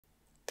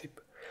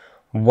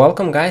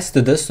Welcome guys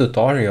to this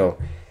tutorial.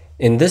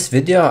 In this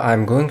video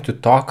I'm going to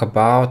talk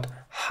about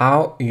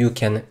how you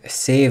can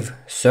save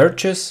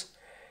searches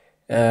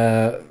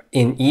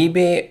in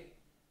eBay,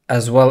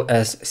 as well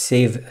as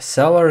save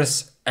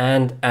sellers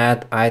and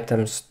add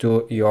items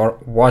to your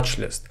watch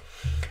list.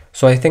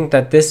 So I think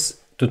that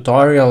this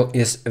tutorial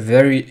is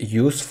very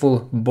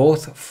useful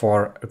both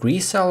for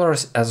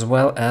resellers as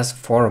well as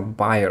for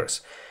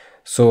buyers.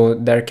 So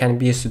there can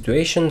be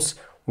situations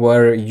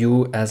where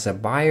you as a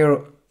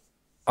buyer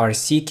are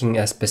seeking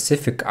a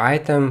specific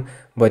item,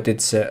 but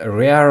it's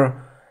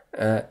rare,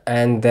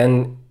 and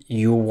then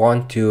you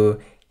want to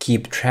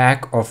keep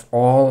track of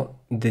all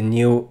the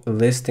new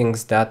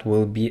listings that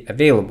will be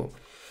available.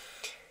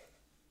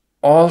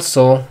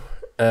 Also,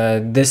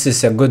 this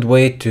is a good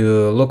way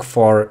to look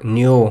for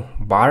new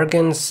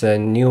bargains,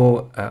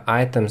 new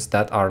items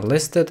that are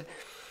listed.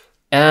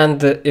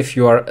 And if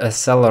you are a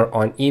seller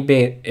on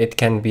eBay, it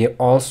can be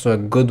also a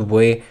good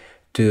way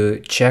to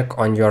check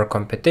on your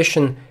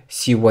competition,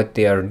 see what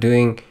they are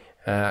doing,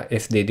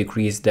 if they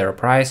decrease their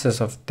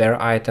prices of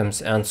their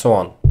items and so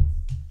on.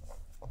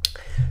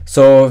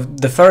 So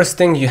the first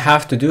thing you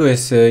have to do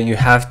is you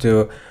have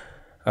to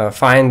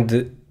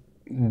find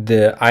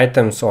the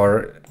items,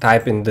 or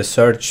type in the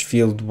search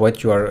field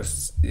what you are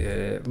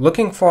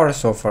looking for.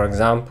 So for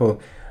example,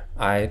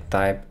 I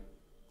type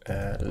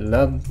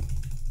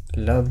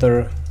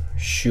leather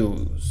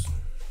shoes.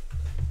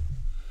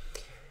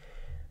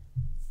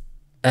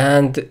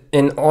 And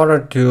in order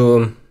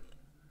to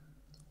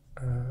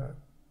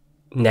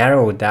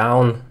narrow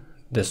down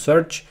the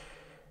search,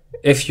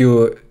 if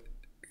you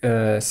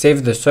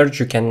save the search,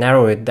 you can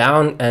narrow it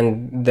down,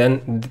 and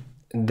then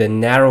the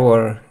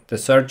narrower the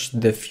search,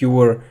 the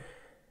fewer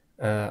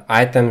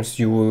items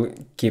you will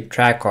keep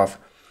track of.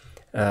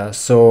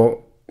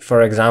 So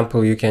for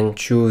example, you can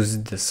choose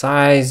the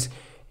size,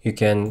 you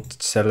can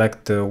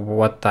select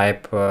what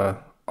type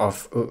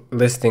of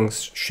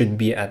listings should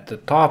be at the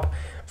top.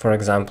 For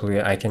example,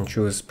 I can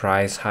choose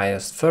price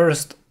highest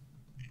first,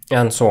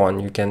 and so on.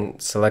 You can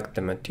select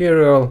the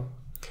material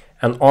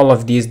and all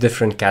of these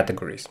different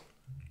categories.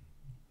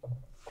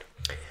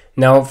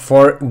 Now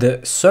for the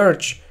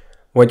search,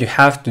 what you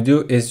have to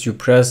do is you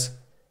press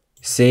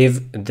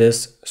save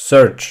this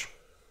search,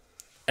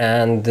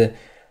 and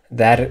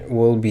that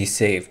will be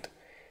saved.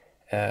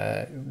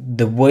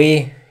 The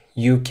way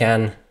you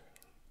can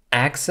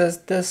access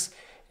this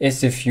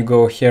is if you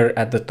go here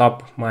at the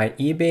top, my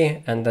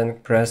eBay, and then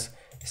press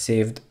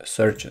saved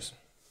searches.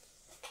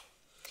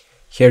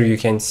 Here you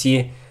can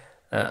see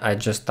I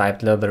just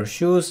typed leather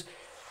shoes,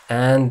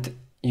 and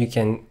you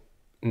can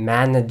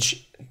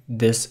manage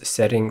this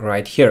setting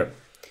right here.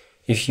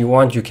 If you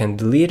want, you can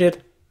delete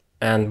it,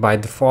 and by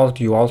default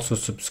you also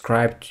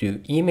subscribe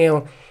to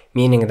email,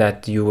 meaning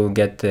that you will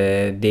get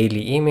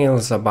daily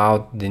emails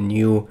about the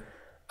new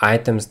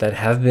items that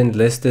have been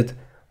listed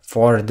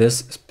for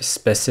this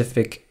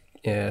specific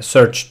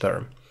search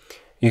term.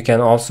 You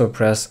can also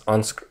press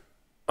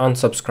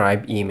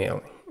unsubscribe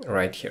email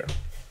right here.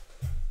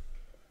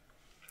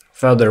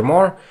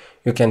 Furthermore,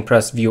 you can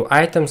press view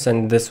items,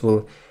 and this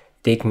will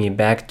take me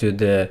back to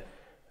the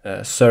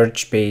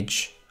search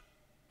page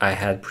I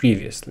had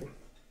previously.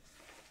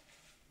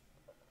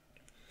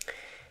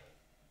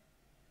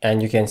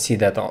 And you can see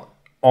that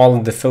all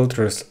the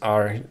filters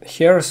are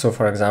here. So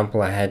for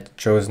example, I had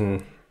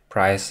chosen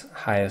price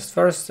highest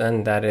first,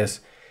 and that is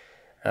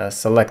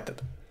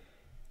selected.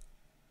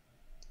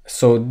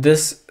 So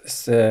this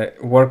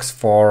works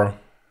for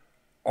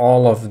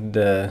all of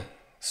the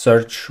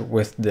search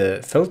with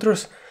the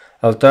filters.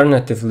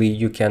 Alternatively,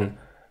 you can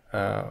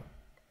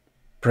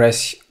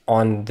press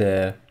on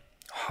the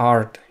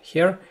heart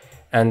here,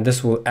 and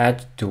this will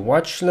add to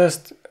watch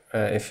list.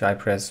 If I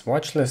press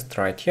watch list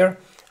right here,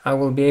 I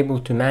will be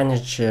able to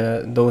manage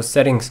those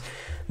settings.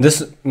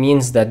 This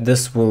means that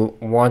this will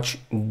watch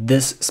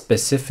this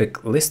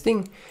specific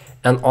listing,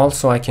 and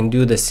also I can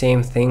do the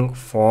same thing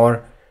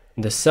for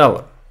the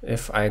seller.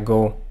 If I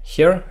go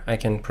here, I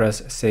can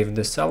press save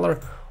the seller,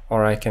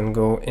 or I can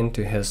go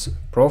into his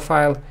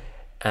profile,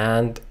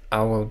 and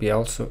I will be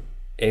also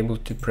able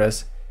to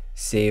press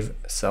save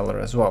seller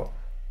as well,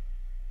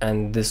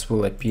 and this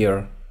will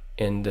appear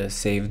in the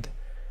saved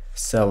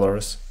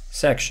sellers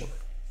section.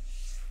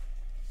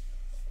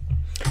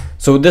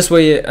 So this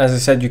way, as I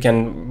said, you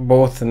can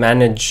both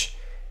manage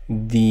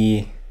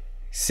the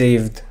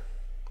saved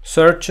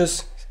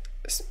searches,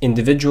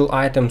 individual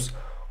items,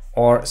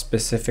 or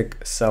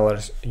specific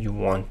sellers you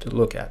want to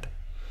look at.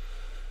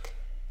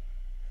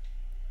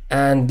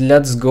 And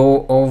let's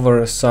go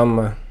over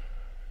some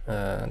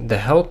the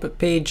help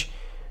page.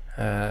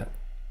 I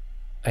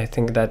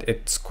think that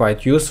it's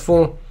quite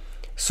useful.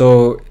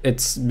 So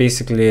it's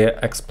basically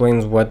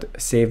explains what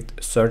saved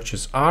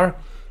searches are,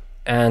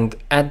 and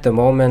at the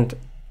moment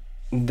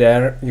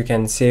there you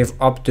can save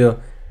up to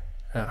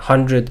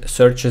 100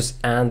 searches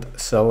and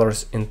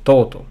sellers in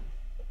total.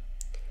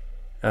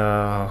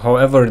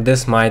 However,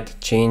 this might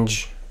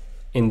change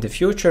in the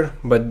future,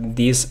 but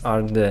these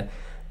are the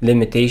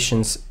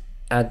limitations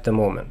at the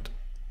moment.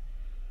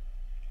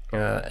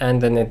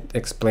 and then it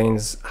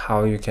explains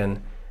how you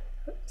can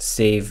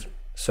save,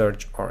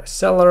 search, or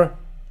seller.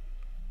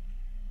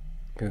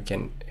 You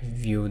can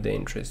view the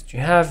interest you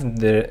have,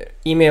 the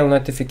email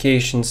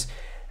notifications,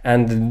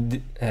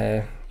 and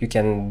you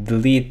can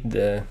delete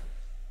the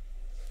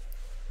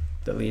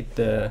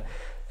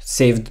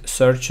saved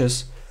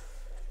searches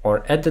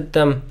or edit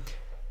them.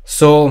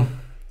 So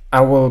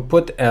I will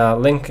put a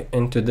link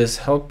into this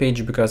help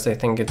page because I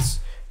think it's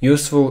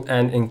useful,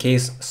 and in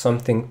case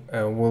something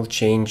will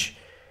change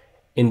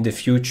in the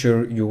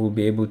future, you will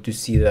be able to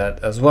see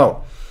that as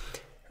well.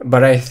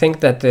 But I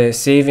think that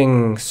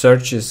saving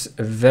search is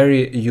a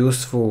very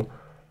useful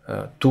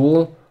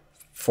tool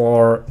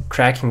for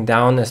cracking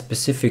down a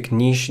specific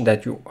niche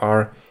that you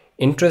are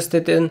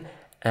interested in,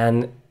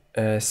 and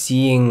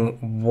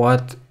seeing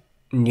what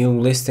new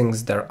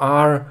listings there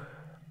are,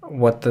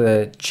 what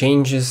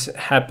changes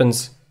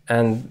happens,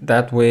 and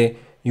that way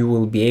you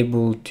will be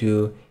able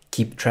to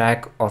keep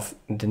track of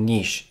the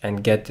niche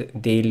and get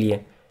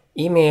daily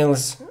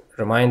emails,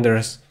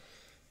 reminders,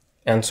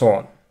 and so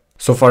on.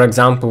 So for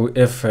example,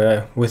 if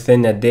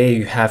within a day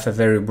you have a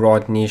very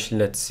broad niche,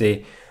 let's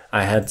say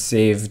I had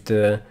saved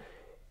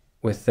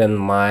within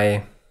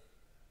my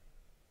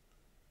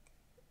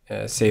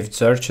saved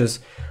searches,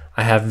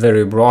 I have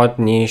very broad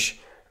niche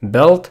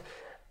belt.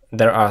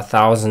 There are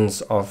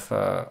thousands of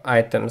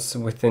items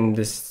within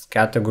this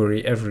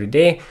category every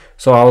day,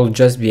 so I'll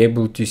just be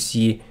able to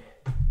see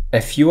a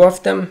few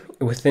of them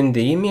within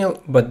the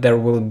email, but there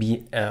will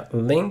be a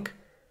link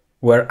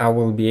where I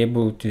will be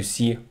able to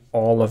see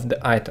all of the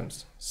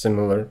items,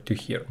 similar to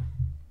here.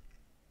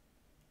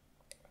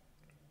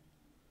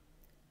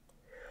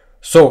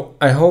 So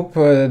I hope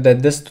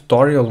that this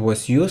tutorial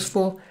was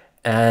useful,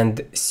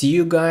 and see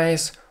you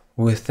guys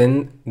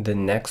within the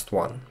next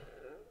one.